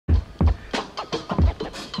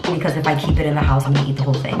because if I keep it in the house, I'm gonna eat the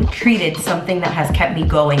whole thing. Treated something that has kept me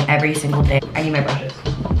going every single day. I need my brushes.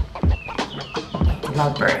 It's a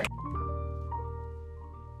loud bird.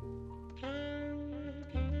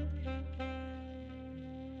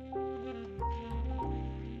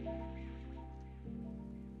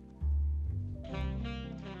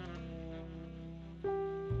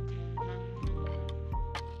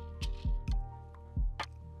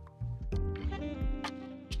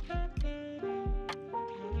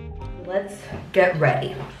 Let's get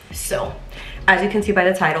ready. So, as you can see by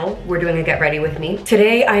the title, we're doing a get ready with me.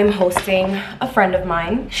 Today I am hosting a friend of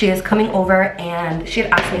mine. She is coming over and she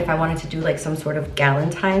had asked me if I wanted to do like some sort of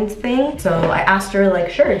Galentines thing. So I asked her like,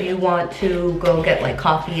 sure, do you want to go get like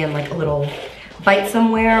coffee and like a little bite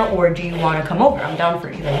somewhere, or do you want to come over? I'm down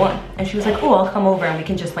for either one. And she was like, oh, I'll come over and we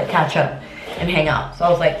can just like catch up and hang out. So I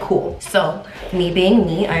was like, cool. So me being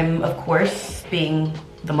me, I'm of course being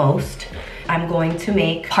the most. I'm going to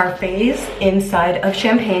make parfaits inside of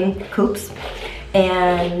champagne coupes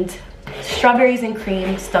and strawberries and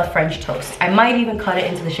cream stuffed French toast. I might even cut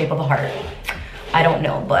it into the shape of a heart. I don't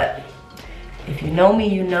know, but if you know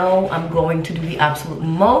me, you know I'm going to do the absolute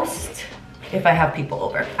most if I have people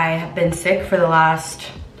over. I have been sick for the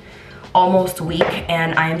last almost week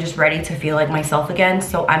and I am just ready to feel like myself again.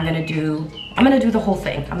 So I'm gonna do the whole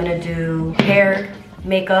thing. I'm gonna do hair,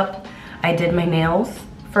 makeup. I did my nails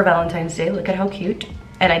for Valentine's Day. Look at how cute.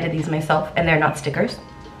 And I did these myself and they're not stickers.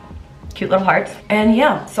 Cute little hearts. And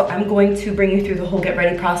yeah, so I'm going to bring you through the whole get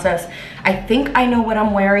ready process. I think I know what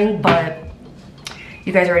I'm wearing, but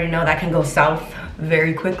you guys already know that can go south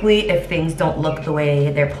very quickly if things don't look the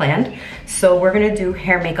way they're planned. So we're gonna do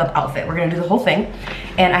hair, makeup, outfit. We're gonna do the whole thing.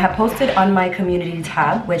 And I have posted on my community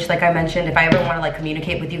tab, which like I mentioned, if I ever wanna like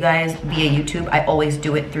communicate with you guys via YouTube, I always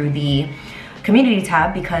do it through the community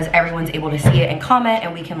tab because everyone's able to see it and comment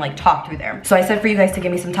and we can like talk through there. So I said for you guys to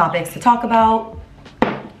give me some topics to talk about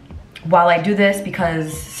while I do this,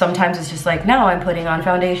 because sometimes it's just like, now I'm putting on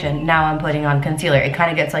foundation, now I'm putting on concealer. It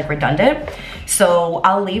kind of gets like redundant. So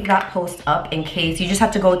I'll leave that post up in case. You just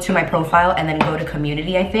have to go to my profile and then go to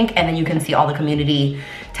community, I think, and then you can see all the community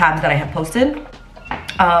tabs that I have posted.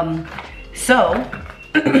 I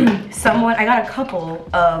got a couple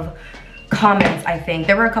of comments, I think.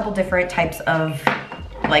 There were a couple different types of,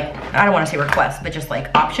 like, I don't want to say requests, but just like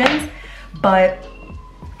options. But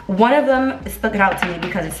one of them stuck out to me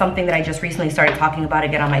because it's something that I just recently started talking about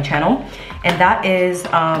again on my channel. And that is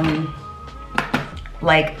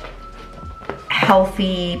like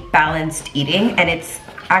healthy, balanced eating. And it's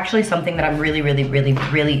actually something that I'm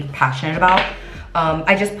really passionate about.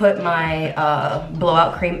 I just put my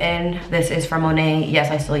blowout cream in. This is from Monet.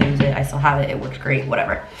 Yes, I still use it. I still have it. It works great,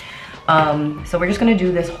 whatever. So we're just gonna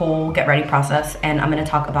do this whole get ready process and I'm gonna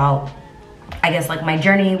talk about, I guess, like my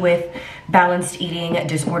journey with balanced eating,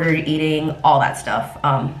 disordered eating, all that stuff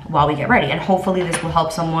while we get ready. And hopefully this will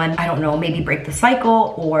help someone, I don't know, maybe break the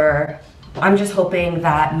cycle, or I'm just hoping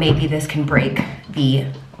that maybe this can break the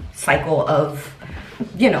cycle of,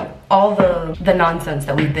 you know, all the nonsense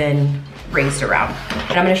that we've been raised around.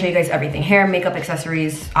 And I'm gonna show you guys everything: hair, makeup,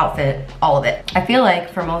 accessories, outfit, all of it. I feel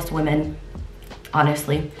like for most women,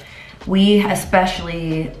 honestly, we,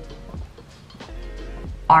 especially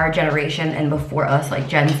our generation and before us, like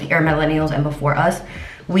Gen Z or millennials and before us,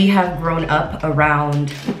 we have grown up around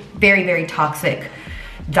very toxic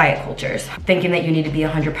diet cultures, thinking that you need to be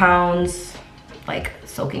 100 pounds, like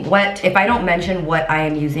soaking wet. If I don't mention what I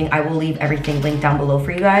am using, I will leave everything linked down below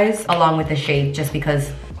for you guys, along with the shade, just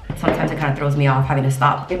because sometimes it kind of throws me off having to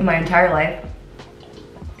stop. My entire life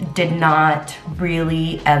did not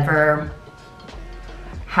really ever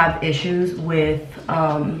have issues with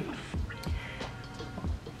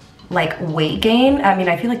like weight gain. I mean,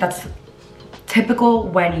 I feel like that's typical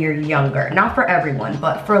when you're younger. Not for everyone,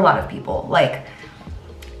 but for a lot of people. Like,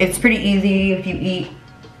 it's pretty easy. If you eat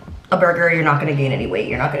a burger, you're not gonna gain any weight.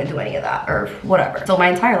 You're not gonna do any of that or whatever. So my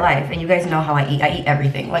entire life, and you guys know how I eat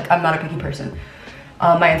everything. Like, I'm not a picky person.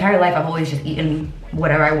 My entire life, I've always just eaten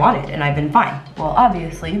whatever I wanted and I've been fine. Well,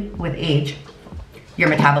 obviously, with age, your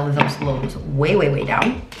metabolism slows way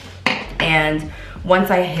down. And once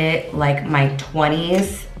I hit like my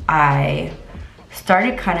 20s, I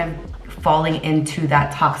started kind of falling into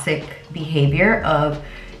that toxic behavior of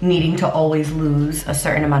needing to always lose a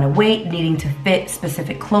certain amount of weight, needing to fit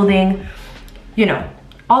specific clothing, you know,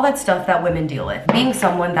 all that stuff that women deal with. Being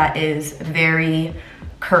someone that is very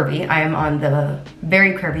curvy, I am on the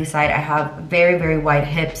very curvy side. I have very wide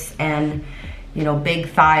hips and, you know, big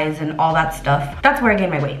thighs and all that stuff. That's where I gain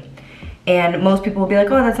my weight. And most people will be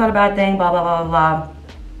like, oh, that's not a bad thing, blah, blah, blah, blah,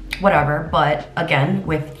 whatever. But again,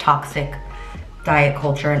 with toxic diet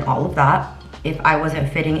culture and all of that, if I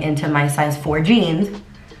wasn't fitting into my size 4 jeans,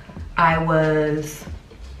 the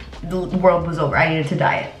world was over. I needed to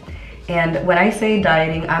diet. And when I say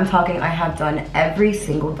dieting, I'm talking I have done every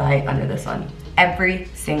single diet under the sun. Every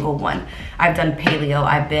single one. I've done paleo,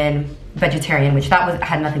 I've been vegetarian, which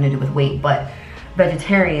had nothing to do with weight, but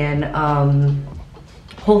vegetarian,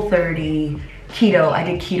 Whole30, keto. I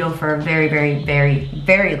did keto for a very, very, very,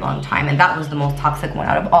 very long time, and that was the most toxic one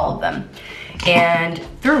out of all of them. And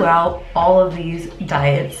throughout all of these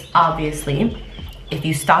diets, obviously, if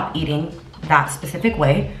you stop eating that specific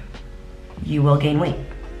way, you will gain weight.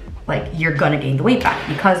 Like, you're gonna gain the weight back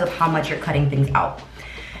because of how much you're cutting things out.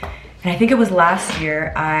 And I think it was last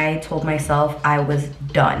year, I told myself I was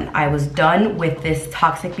done. I was done with this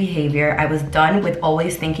toxic behavior. I was done with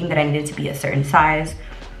always thinking that I needed to be a certain size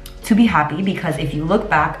to be happy, because if you look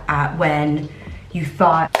back at when you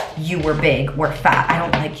thought you were big or fat, I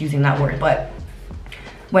don't like using that word, but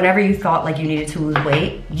whenever you thought like you needed to lose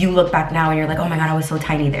weight, you look back now and you're like, oh my God, I was so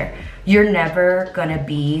tiny there. You're never gonna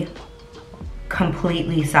be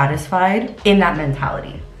completely satisfied in that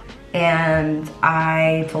mentality. And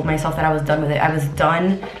I told myself that I was done with it. I was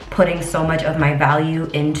done putting so much of my value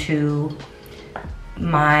into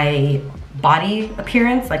my body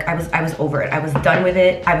appearance. Like, I was over it. I was done with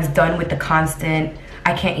it. I was done with the constant,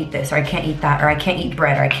 I can't eat this, or I can't eat that, or I can't eat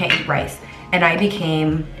bread, or I can't eat rice. And I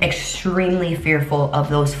became extremely fearful of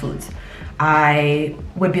those foods. I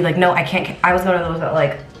would be like, no, I can't. I was one of those that,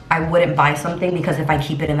 like, I wouldn't buy something because if I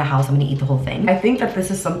keep it in the house, I'm gonna eat the whole thing. I think that this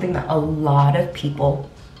is something that a lot of people,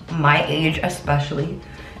 my age especially,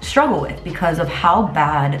 struggle with because of how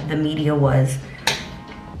bad the media was,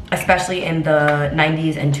 especially in the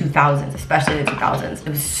 90s and 2000s, especially the 2000s. It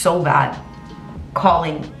was so bad,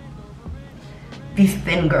 calling these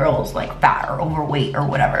thin girls like fat or overweight or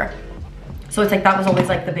whatever. So it's like, that was always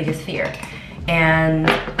like the biggest fear. And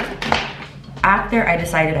after I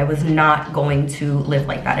decided I was not going to live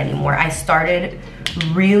like that anymore, I started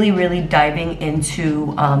really, really diving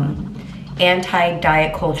into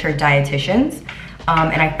anti-diet culture dietitians.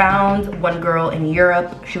 And I found one girl in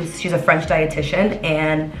Europe. She's a French dietitian,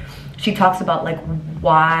 and she talks about like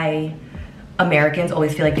why Americans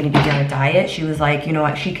always feel like they need to be on a diet. She was like, you know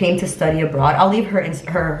what, she came to study abroad. I'll leave her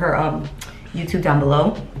YouTube down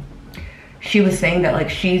below. She was saying that like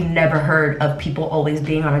she's never heard of people always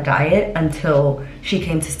being on a diet until she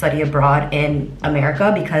came to study abroad in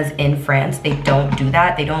America, because in France they don't do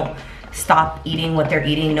that. They don't stop eating what they're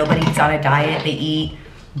eating. Nobody's on a diet. They eat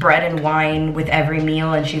bread and wine with every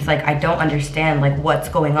meal. And she's like, I don't understand like what's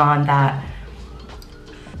going on, that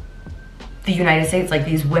the United States, like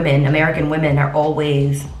these women, American women, are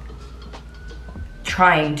always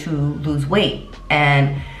trying to lose weight.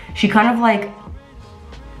 And she kind of like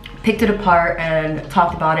picked it apart and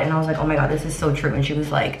talked about it, and I was like, oh my God, this is so true. And she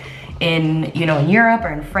was like, in Europe or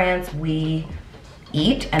in France, we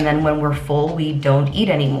eat, and then when we're full, we don't eat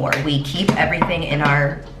anymore. We keep everything in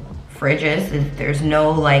our fridges. There's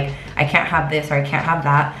no like, I can't have this or I can't have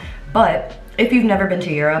that. But if you've never been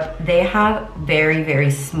to Europe, they have very,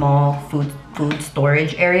 very small food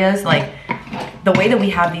storage areas. Like, the way that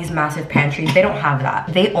we have these massive pantries, they don't have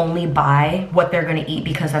that. They only buy what they're gonna eat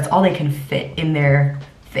because that's all they can fit in their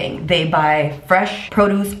thing. They buy fresh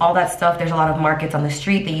produce, all that stuff. There's a lot of markets on the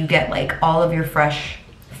street that you get like all of your fresh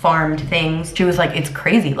farmed things. She was like, it's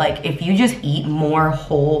crazy. Like, if you just eat more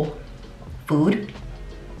whole food,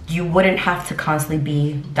 you wouldn't have to constantly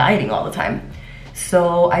be dieting all the time.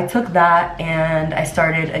 So I took that and I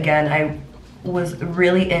started again. I was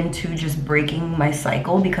really into just breaking my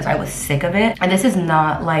cycle because I was sick of it. And this is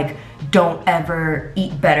not like, don't ever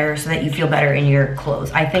eat better so that you feel better in your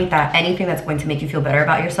clothes. I think that anything that's going to make you feel better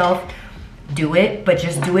about yourself, do it, but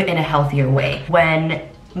just do it in a healthier way. When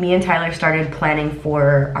me and Tyler started planning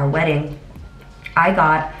for our wedding, I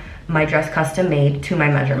got my dress custom made to my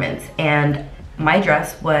measurements, and my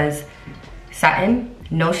dress was satin,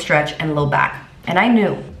 no stretch, and low back. And I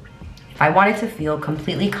knew if I wanted to feel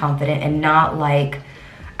completely confident and not like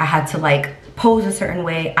I had to like pose a certain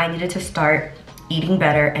way, I needed to start eating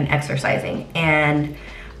better and exercising. And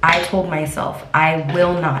I told myself,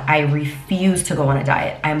 I refuse to go on a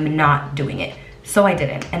diet. I'm not doing it. So I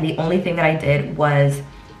didn't. And the only thing that I did was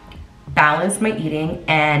balance my eating,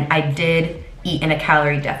 and I did eat in a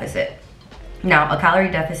calorie deficit. Now, a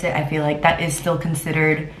calorie deficit, I feel like that is still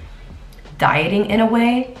considered dieting in a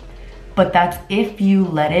way, but that's if you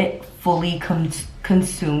let it fully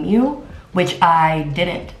consume you, which I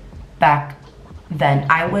didn't back then.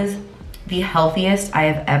 I was the healthiest I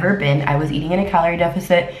have ever been. I was eating in a calorie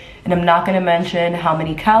deficit, and I'm not gonna mention how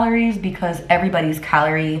many calories because everybody's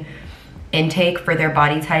calorie intake for their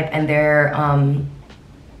body type and their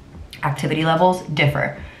activity levels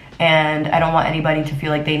differ. And I don't want anybody to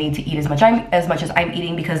feel like they need to eat as much as I'm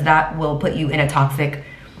eating, because that will put you in a toxic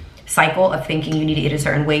cycle of thinking you need to eat a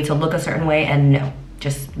certain way to look a certain way. And no,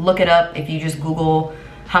 just look it up. If you just Google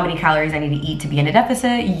how many calories I need to eat to be in a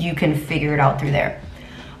deficit, you can figure it out through there.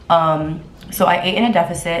 So I ate in a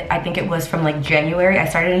deficit. I think it was from like January. I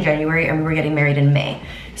started in January and we were getting married in May.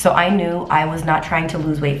 So I knew I was not trying to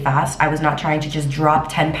lose weight fast. I was not trying to just drop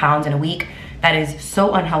 10 pounds in a week. That is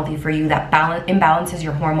so unhealthy for you. That imbalances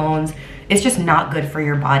your hormones. It's just not good for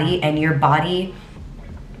your body, and your body,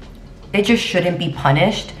 it just shouldn't be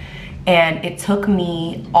punished. And it took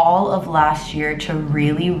me all of last year to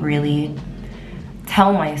really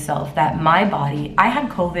tell myself that my body, I had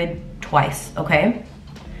COVID twice, okay?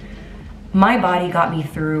 My body got me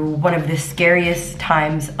through one of the scariest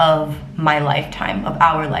times of my lifetime, of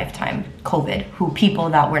our lifetime, COVID, who people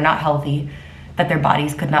that were not healthy, that their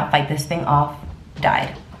bodies could not fight this thing off,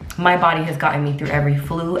 died. My body has gotten me through every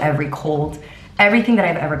flu, every cold, everything that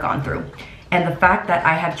I've ever gone through. And the fact that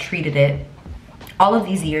I have treated it all of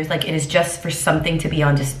these years like it is just for something to be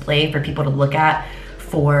on display, for people to look at,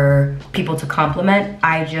 for people to compliment,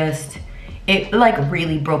 it like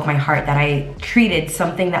really broke my heart that I treated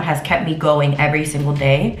something that has kept me going every single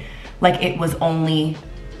day like it was only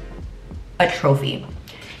a trophy.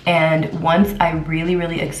 And once I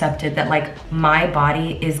really accepted that like my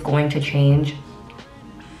body is going to change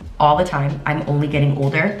all the time, I'm only getting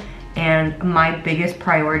older, and my biggest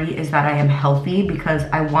priority is that I am healthy, because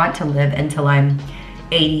I want to live until I'm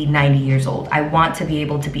 80, 90 years old. I want to be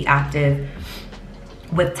able to be active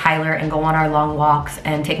with Tyler and go on our long walks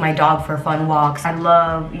and take my dog for fun walks. I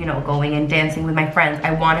love, you know, going and dancing with my friends.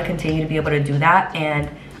 I want to continue to be able to do that, and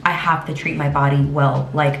I have to treat my body well.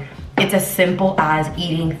 Like, it's as simple as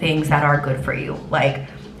eating things that are good for you. Like,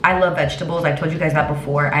 I love vegetables. I've told you guys that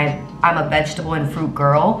before. I'm a vegetable and fruit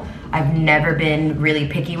girl. I've never been really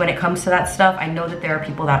picky when it comes to that stuff. I know that there are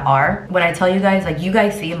people that are. When I tell you guys, like, you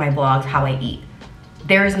guys see in my vlogs how I eat.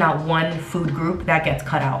 There is not one food group that gets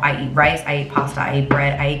cut out. I eat rice, I eat pasta, I eat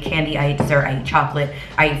bread, I eat candy, I eat dessert, I eat chocolate,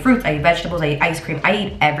 I eat fruits, I eat vegetables, I eat ice cream, I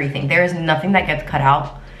eat everything. There is nothing that gets cut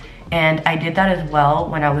out. And I did that as well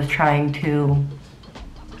when I was trying to,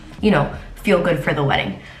 you know, feel good for the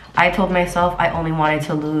wedding. I told myself I only wanted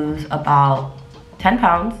to lose about 10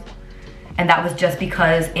 pounds. And that was just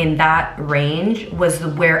because in that range was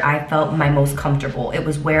where I felt my most comfortable. It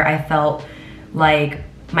was where I felt like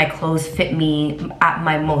my clothes fit me at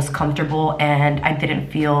my most comfortable, and I didn't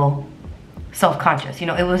feel self-conscious. You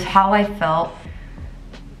know, it was how I felt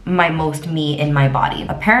my most me in my body.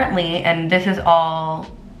 Apparently, and this is all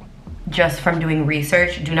just from doing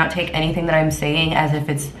research, do not take anything that I'm saying as if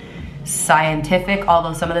it's scientific,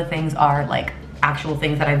 although some of the things are like actual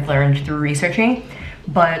things that I've learned through researching.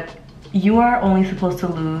 But you are only supposed to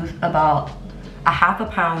lose about a half a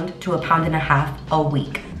pound to a pound and a half a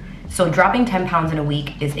week. So dropping 10 pounds in a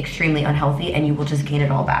week is extremely unhealthy, and you will just gain it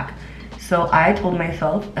all back. So I told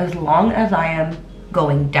myself, as long as I am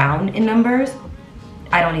going down in numbers,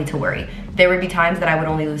 I don't need to worry. There would be times that I would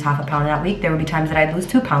only lose half a pound that week. There would be times that I'd lose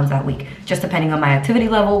 2 pounds that week, just depending on my activity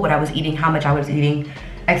level, what I was eating, how much I was eating,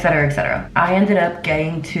 etc., etc. I ended up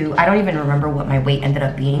getting to, I don't even remember what my weight ended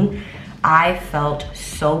up being. I felt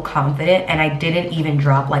so confident, and I didn't even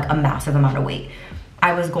drop like a massive amount of weight.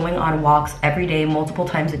 I was going on walks every day, multiple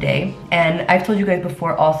times a day. And I've told you guys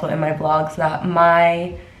before also in my vlogs that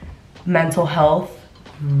my mental health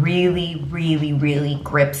really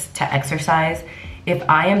grips to exercise. If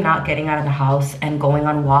I am not getting out of the house and going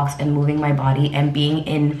on walks and moving my body and being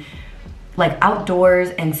in like outdoors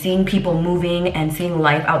and seeing people moving and seeing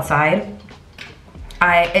life outside,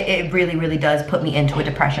 it really does put me into a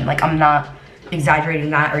depression. Like, I'm not exaggerating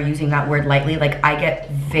that or using that word lightly. Like, I get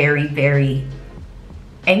very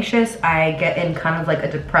anxious. I get in kind of like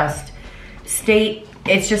a depressed state.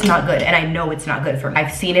 It's just not good, and I know it's not good for me.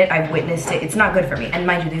 I've seen it, I've witnessed it. It's not good for me. And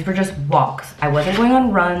mind you, these were just walks. I wasn't going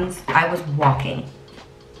on runs, I was walking.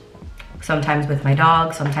 Sometimes with my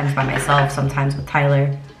dog, sometimes by myself, sometimes with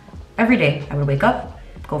Tyler. Every day I would wake up,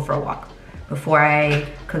 go for a walk. Before I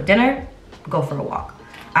cook dinner, go for a walk.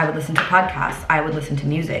 I would listen to podcasts, I would listen to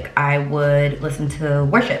music, I would listen to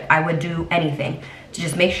worship, I would do anything to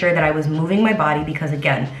just make sure that I was moving my body, because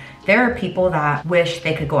again, there are people that wish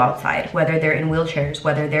they could go outside, whether they're in wheelchairs,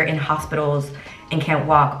 whether they're in hospitals and can't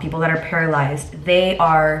walk, people that are paralyzed. They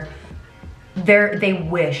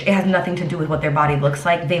wish, it has nothing to do with what their body looks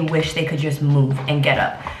like, they wish they could just move and get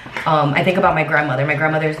up. I think about my grandmother. My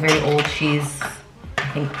grandmother is very old. She's, I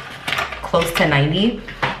think, close to 90.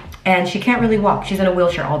 And she can't really walk. She's in a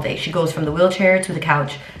wheelchair all day. She goes from the wheelchair to the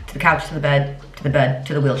couch to the couch, to the bed, to the bed,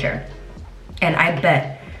 to the wheelchair. And I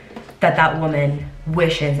bet that that woman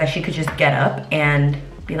wishes that she could just get up and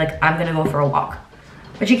be like, I'm gonna go for a walk.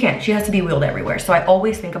 But she can't, she has to be wheeled everywhere. So I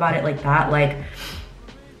always think about it like that, like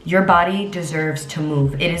your body deserves to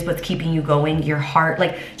move. It is what's keeping you going, your heart,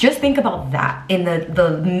 like just think about that in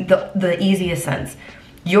the easiest sense.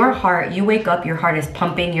 Your heart, you wake up, your heart is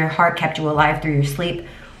pumping, your heart kept you alive through your sleep.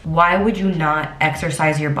 Why would you not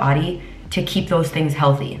exercise your body to keep those things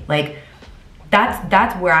healthy? Like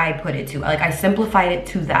that's where I put it to. Like I simplified it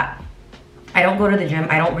to that. I don't go to the gym.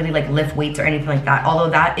 I don't really like lift weights or anything like that, although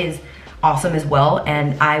that is awesome as well.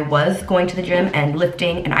 And I was going to the gym and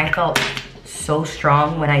lifting and I felt so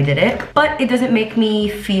strong when I did it, but it doesn't make me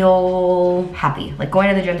feel happy. Like going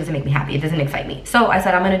to the gym doesn't make me happy. It doesn't excite me. So I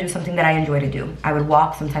said, I'm gonna do something that I enjoy to do. I would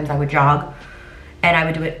walk, sometimes I would jog, and I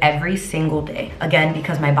would do it every single day. Again,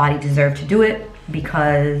 because my body deserved to do it,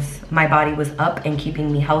 because my body was up and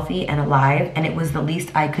keeping me healthy and alive, and it was the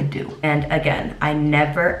least I could do. And again, I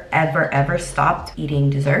never, ever, ever stopped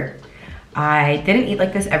eating dessert. I didn't eat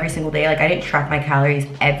like this every single day. Like I didn't track my calories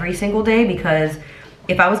every single day, because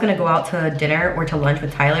if I was gonna go out to dinner or to lunch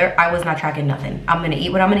with Tyler, I was not tracking nothing. I'm gonna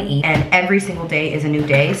eat what I'm gonna eat, and every single day is a new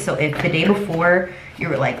day. So if the day before you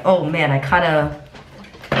were like, oh man,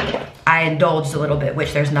 I indulged a little bit,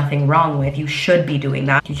 which there's nothing wrong with, you should be doing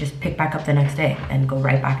that. You just pick back up the next day and go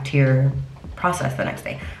right back to your process the next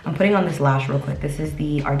day. I'm putting on this lash real quick. This is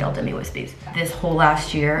the Ardell Demi Wispies. This whole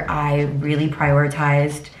last year, I really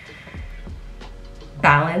prioritized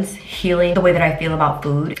balance, healing, the way that I feel about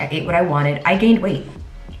food. I ate what I wanted. I gained weight.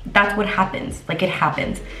 That's what happens. Like it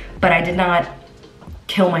happens. But I did not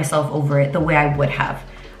kill myself over it the way I would have.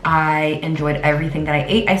 I enjoyed everything that I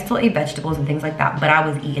ate. I still ate vegetables and things like that, but I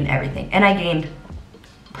was eating everything. And I gained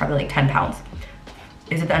probably like 10 pounds.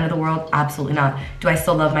 Is it the end of the world? Absolutely not. Do I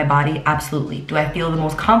still love my body? Absolutely. Do I feel the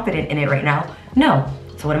most confident in it right now? No.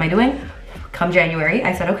 So what am I doing? Come January,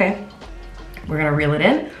 I said, okay, we're gonna reel it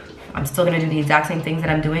in. I'm still gonna do the exact same things that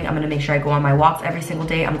I'm doing. I'm gonna make sure I go on my walks every single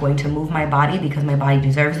day. I'm going to move my body because my body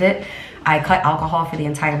deserves it. I cut alcohol for the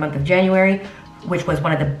entire month of January, which was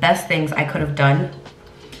one of the best things I could have done.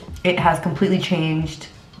 It has completely changed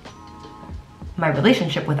my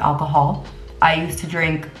relationship with alcohol. I used to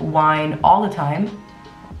drink wine all the time,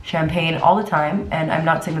 champagne all the time, and I'm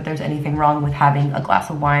not saying that there's anything wrong with having a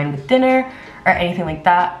glass of wine with dinner or anything like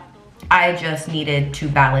that. I just needed to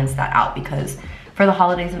balance that out, because for the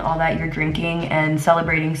holidays and all that, you're drinking and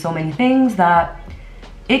celebrating so many things that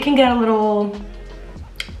it can get a little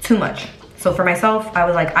too much. So for myself, I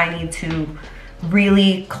was like, I need to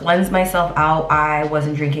really cleanse myself out. I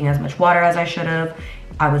wasn't drinking as much water as I should have.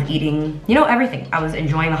 I was eating, you know, everything. I was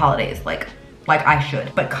enjoying the holidays like I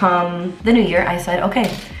should. But come the new year, I said,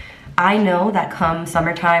 okay, I know that come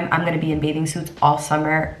summertime, I'm gonna be in bathing suits all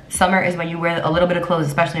summer. Summer is when you wear a little bit of clothes,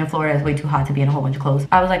 especially in Florida. It's way too hot to be in a whole bunch of clothes.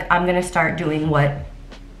 I was like, I'm gonna start doing what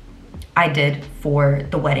I did for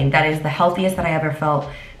the wedding. That is the healthiest that I ever felt.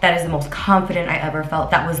 That is the most confident I ever felt.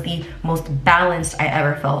 That was the most balanced I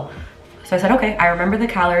ever felt. So I said, okay, I remember the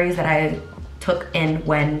calories that I took in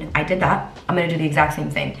when I did that. I'm gonna do the exact same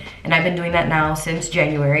thing. And I've been doing that now since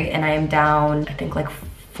January, and I am down, I think like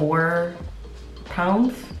 4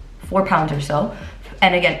 pounds or so.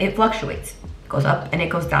 And again, it fluctuates. It goes up and it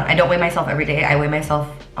goes down. I don't weigh myself every day. I weigh myself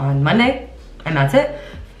on Monday, and that's it.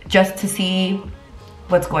 Just to see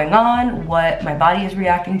what's going on, what my body is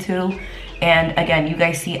reacting to. And again, you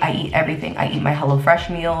guys see I eat everything. I eat my HelloFresh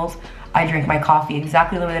meals. I drink my coffee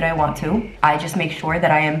exactly the way that I want to. I just make sure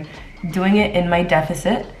that I am doing it in my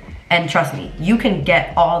deficit. And trust me, you can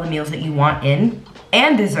get all the meals that you want in,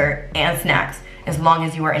 and dessert and snacks, as long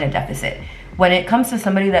as you are in a deficit. When it comes to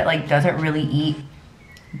somebody that like doesn't really eat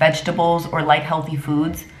vegetables or like healthy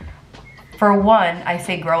foods, for one, I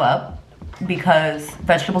say grow up, because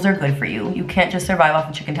vegetables are good for you. You can't just survive off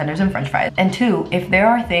of chicken tenders and french fries. And two, if there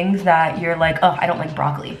are things that you're like, oh, I don't like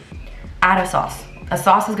broccoli, add a sauce. A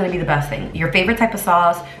sauce is gonna be the best thing. Your favorite type of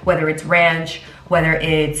sauce, whether it's ranch, whether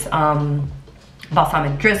it's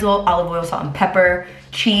balsamic drizzle, olive oil, salt and pepper,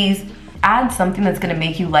 cheese, add something that's gonna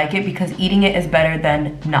make you like it, because eating it is better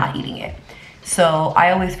than not eating it. So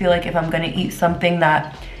I always feel like if I'm gonna eat something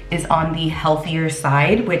that is on the healthier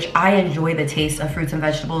side, which I enjoy the taste of fruits and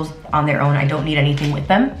vegetables on their own, I don't need anything with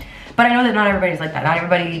them. But I know that not everybody's like that. Not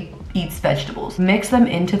everybody eats vegetables. Mix them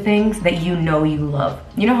into things that you know you love.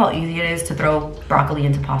 You know how easy it is to throw broccoli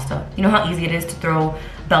into pasta? You know how easy it is to throw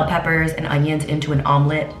bell peppers and onions into an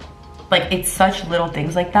omelet? Like, it's such little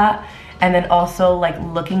things like that. And then also like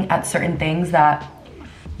looking at certain things that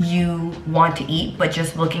you want to eat, but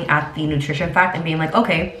just looking at the nutrition fact and being like,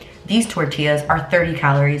 okay, These tortillas are 30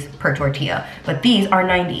 calories per tortilla, but these are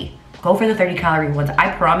 90. Go for the 30-calorie ones.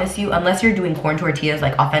 I promise you, unless you're doing corn tortillas,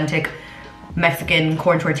 like authentic Mexican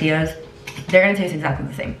corn tortillas, they're gonna taste exactly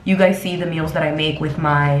the same. You guys see the meals that I make with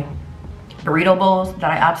my burrito bowls that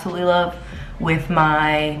I absolutely love, with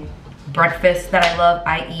my breakfast that I love.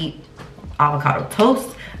 I eat avocado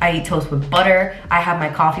toast, I eat toast with butter, I have my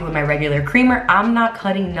coffee with my regular creamer. I'm not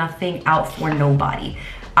cutting nothing out for nobody.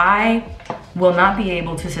 I will not be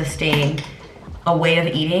able to sustain a way of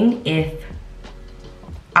eating if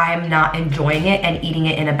I'm not enjoying it and eating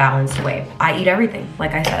it in a balanced way. I eat everything.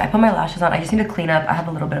 Like I said, I put my lashes on. I just need to clean up. I have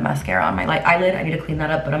a little bit of mascara on my eyelid. I need to clean that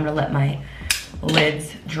up, but I'm gonna let my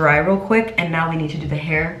lids dry real quick. And now we need to do the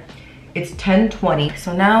hair. It's 10:20,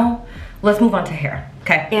 so now let's move on to hair,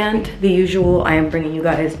 okay? And the usual, I am bringing you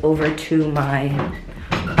guys over to my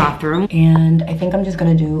bathroom. And I think I'm just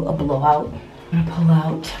gonna do a blowout. I'm gonna pull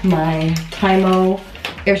out my Tymo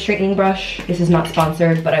air straightening brush. This is not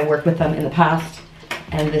sponsored, but I worked with them in the past.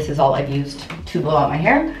 And this is all I've used to blow out my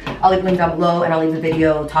hair. I'll leave a link down below, and I'll leave the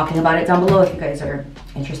video talking about it down below if you guys are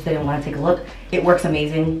interested and want to take a look. It works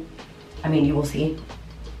amazing. I mean, you will see.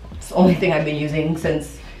 It's the only thing I've been using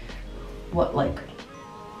since, what, like,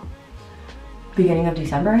 beginning of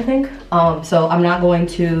December, I think. So I'm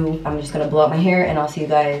just gonna blow out my hair, and I'll see you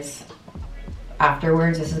guys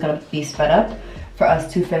afterwards. This is gonna be sped up for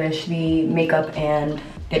us to finish the makeup and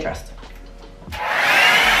get dressed.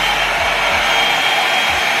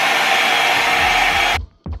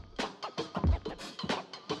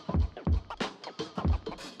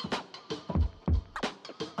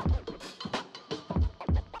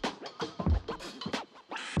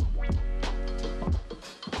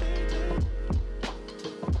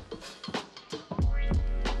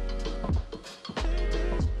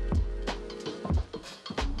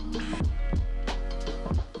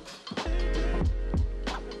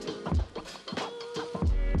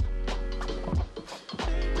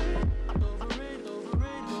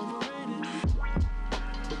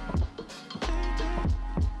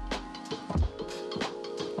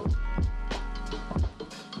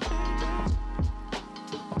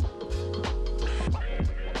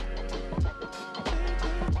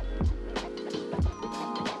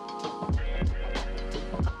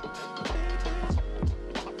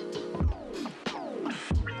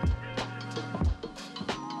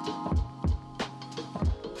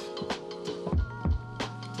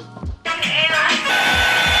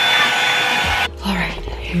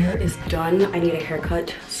 Hair is done. I need a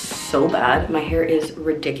haircut so bad. My hair is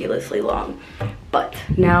ridiculously long. But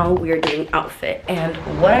now we are doing outfit. And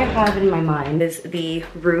what I have in my mind is the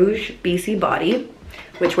Rouge BC Body,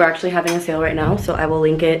 which we're actually having a sale right now. So I will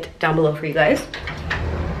link it down below for you guys.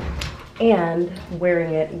 And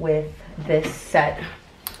wearing it with this set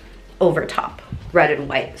over top, red and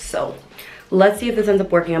white. So let's see if this ends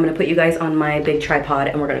up working. I'm gonna put you guys on my big tripod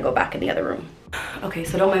and we're gonna go back in the other room. Okay,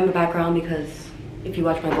 so don't mind the background because if you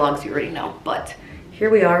watch my vlogs, you already know. But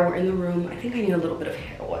here we are, we're in the room. I think I need a little bit of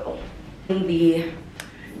hair oil. The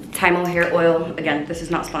Tymo hair oil, again, this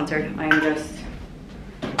is not sponsored. I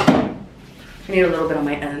need a little bit on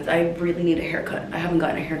my ends. I really need a haircut. I haven't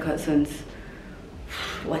gotten a haircut since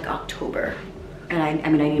like October. And I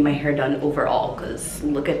mean, I need my hair done overall because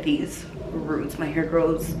look at these roots. My hair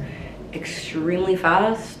grows extremely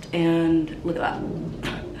fast and look at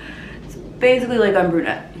that. It's basically like I'm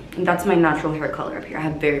brunette. And that's my natural hair color up here. I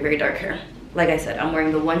have very, very dark hair. Like I said, I'm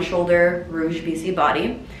wearing the one shoulder Rouge BC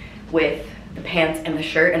Body with the pants and the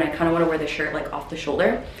shirt, and I kind of want to wear the shirt like off the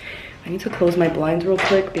shoulder. I need to close my blinds real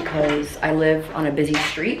quick because I live on a busy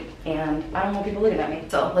street and I don't want people looking at me.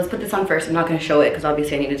 So let's put this on first. I'm not going to show it because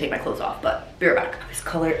obviously I need to take my clothes off, but be right back. This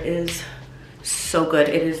color is so good.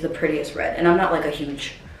 It is the prettiest red, and I'm not like a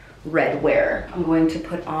huge red wearer. I'm going to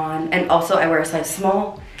put on, and also I wear a size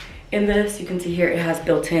small. In this, you can see here, it has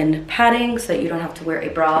built-in padding so that you don't have to wear a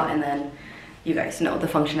bra, and then you guys know the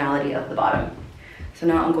functionality of the bottom. So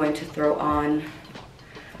now I'm going to throw on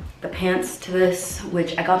the pants to this,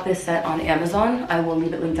 which I got this set on Amazon. I will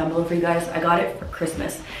leave it linked down below for you guys. I got it for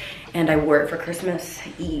Christmas, and I wore it for Christmas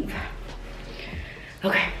Eve.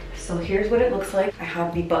 Okay, so here's what it looks like. I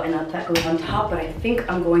have the button up that goes on top, but I think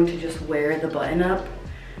I'm going to just wear the button up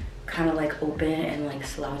kind of like open and like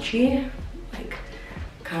slouchy, like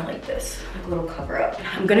kind of like this, like a little cover up.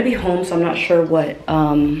 I'm gonna be home, so I'm not sure what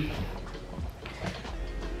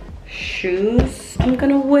shoes I'm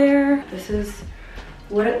gonna wear. This is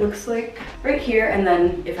what it looks like right here, and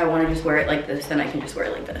then if I want to just wear it like this, then I can just wear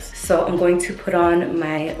it like this. So I'm going to put on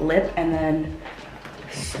my lip and then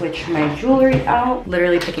switch my jewelry out,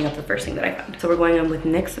 literally picking up the first thing that I found. So we're going in with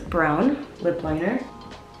NYX Brown lip liner.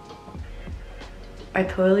 I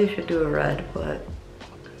totally should do a red, but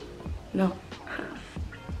no.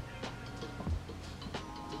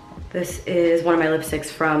 This is one of my lipsticks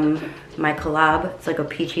from my collab. It's like a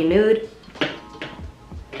peachy nude.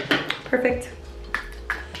 Perfect.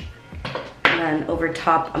 And then over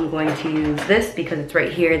top, I'm going to use this because it's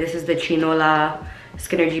right here. This is the Chinola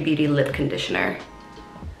Skinergy Beauty Lip Conditioner.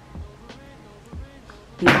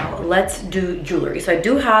 Now let's do jewelry. So I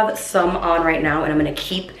do have some on right now and I'm gonna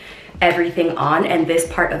keep everything on, and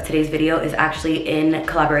this part of today's video is actually in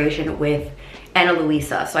collaboration with Ana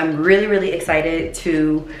Luisa. So I'm really excited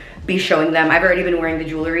to be showing them. I've already been wearing the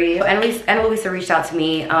jewelry. So Ana Luisa reached out to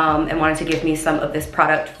me and wanted to give me some of this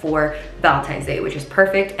product for Valentine's Day, which is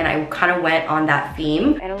perfect, and I kind of went on that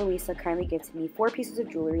theme. Ana Luisa kindly gifted me 4 pieces of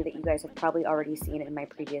jewelry that you guys have probably already seen in my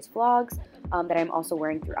previous vlogs, that I'm also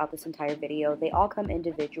wearing throughout this entire video. They all come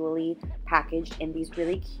individually packaged in these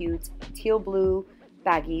really cute teal blue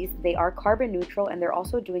baggies. They are carbon neutral, and they're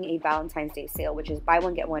also doing a Valentine's Day sale, which is buy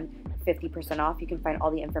one get one 50% off. You can find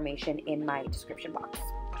all the information in my description box.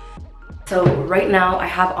 So right now I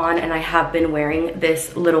have on, and I have been wearing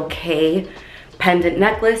this little K pendant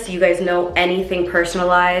necklace. You guys know anything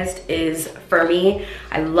personalized is for me.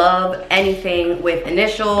 I love anything with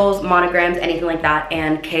initials, monograms, anything like that,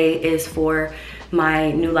 and K is for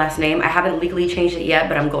my new last name. I haven't legally changed it yet,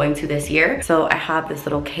 but I'm going to this year. So I have this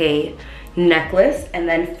little K necklace, and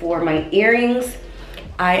then for my earrings,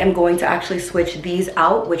 I am going to actually switch these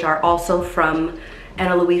out, which are also from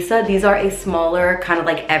Ana Luisa. These are a smaller kind of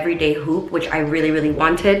like everyday hoop, which I really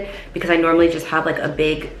wanted because I normally just have like a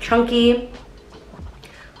big chunky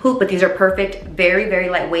hoop, but these are perfect, very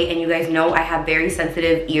lightweight, and you guys know I have very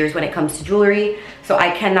sensitive ears when it comes to jewelry, so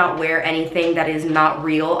I cannot wear anything that is not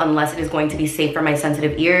real unless it is going to be safe for my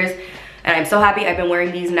sensitive ears. And I'm so happy. I've been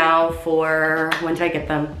wearing these now for, when did I get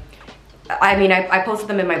them? I mean, I posted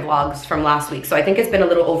them in my vlogs from last week, so I think it's been a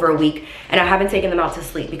little over a week, and I haven't taken them out to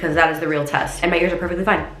sleep because that is the real test, and my ears are perfectly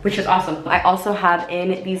fine, which is awesome. I also have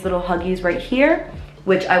in these little huggies right here,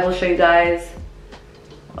 which I will show you guys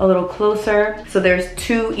a little closer. So there's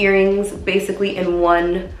 2 earrings basically in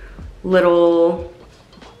one little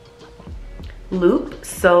loop,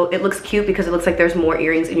 so it looks cute because it looks like there's more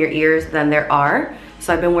earrings in your ears than there are.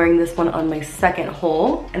 So I've been wearing this one on my second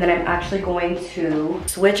hole, and then I'm actually going to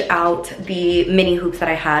switch out the mini hoops that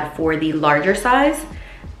I had for the larger size.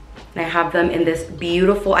 And I have them in this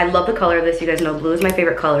beautiful, I love the color of this. You guys know blue is my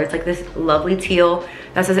favorite color. It's like this lovely teal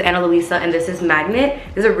that says Ana Luisa, and this is magnet.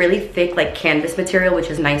 This is a really thick like canvas material, which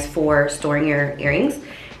is nice for storing your earrings.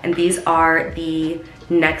 And these are the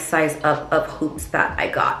next size up of hoops that I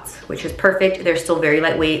got, which is perfect. They're still very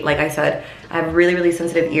lightweight. Like I said, I have really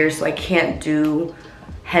sensitive ears, so I can't do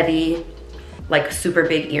heavy, like super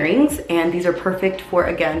big earrings. And these are perfect for,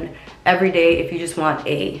 again, every day if you just want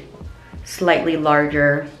a slightly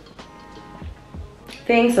larger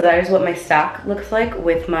thing. So that is what my stack looks like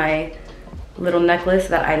with my little necklace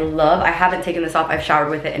that I love. I haven't taken this off. I've showered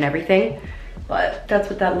with it and everything, but that's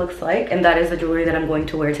what that looks like. And that is the jewelry that I'm going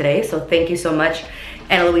to wear today. So thank you so much,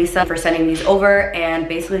 Ana Luisa, for sending these over and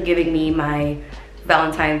basically giving me my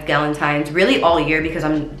Valentine's, Galentines, really all year, because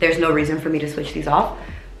there's no reason for me to switch these off.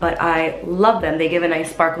 But I love them. They give a nice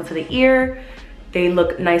sparkle to the ear. They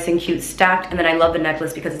look nice and cute stacked. And then I love the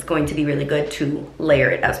necklace because it's going to be really good to layer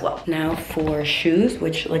it as well. Now for shoes,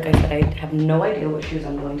 which like I said, I have no idea what shoes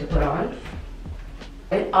I'm going to put on.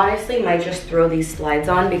 I honestly might just throw these slides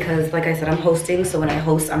on because like I said, I'm hosting. So when I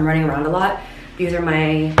host, I'm running around a lot. These are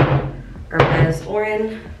my Hermes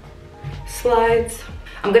Orin slides.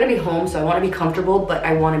 I'm gonna be home, so I wanna be comfortable, but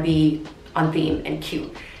I wanna be on theme and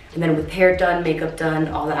cute. And then with hair done, makeup done,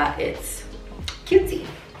 all that, it's cutesy.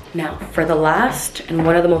 Now for the last and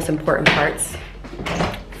one of the most important parts,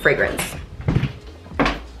 fragrance.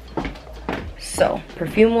 So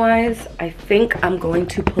perfume wise, I think I'm going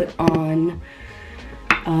to put on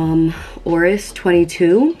Oris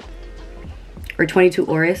 22 or 22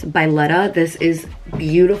 Oris by Letta. This is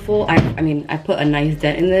beautiful. I mean, I put a nice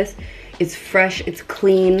dent in this. It's fresh, it's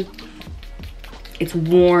clean, it's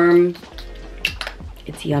warm,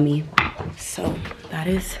 it's yummy. So that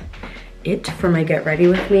is it for my get ready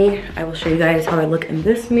with me. I will show you guys how I look in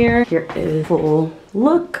this mirror. Here is full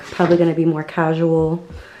look, probably gonna be more casual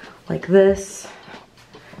like this.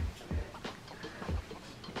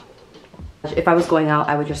 If I was going out,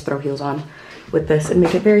 I would just throw heels on with this and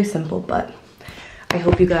make it very simple, but I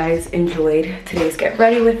hope you guys enjoyed today's get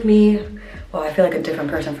ready with me. Well, I feel like a different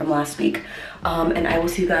person from last week. And I will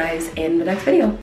see you guys in the next video.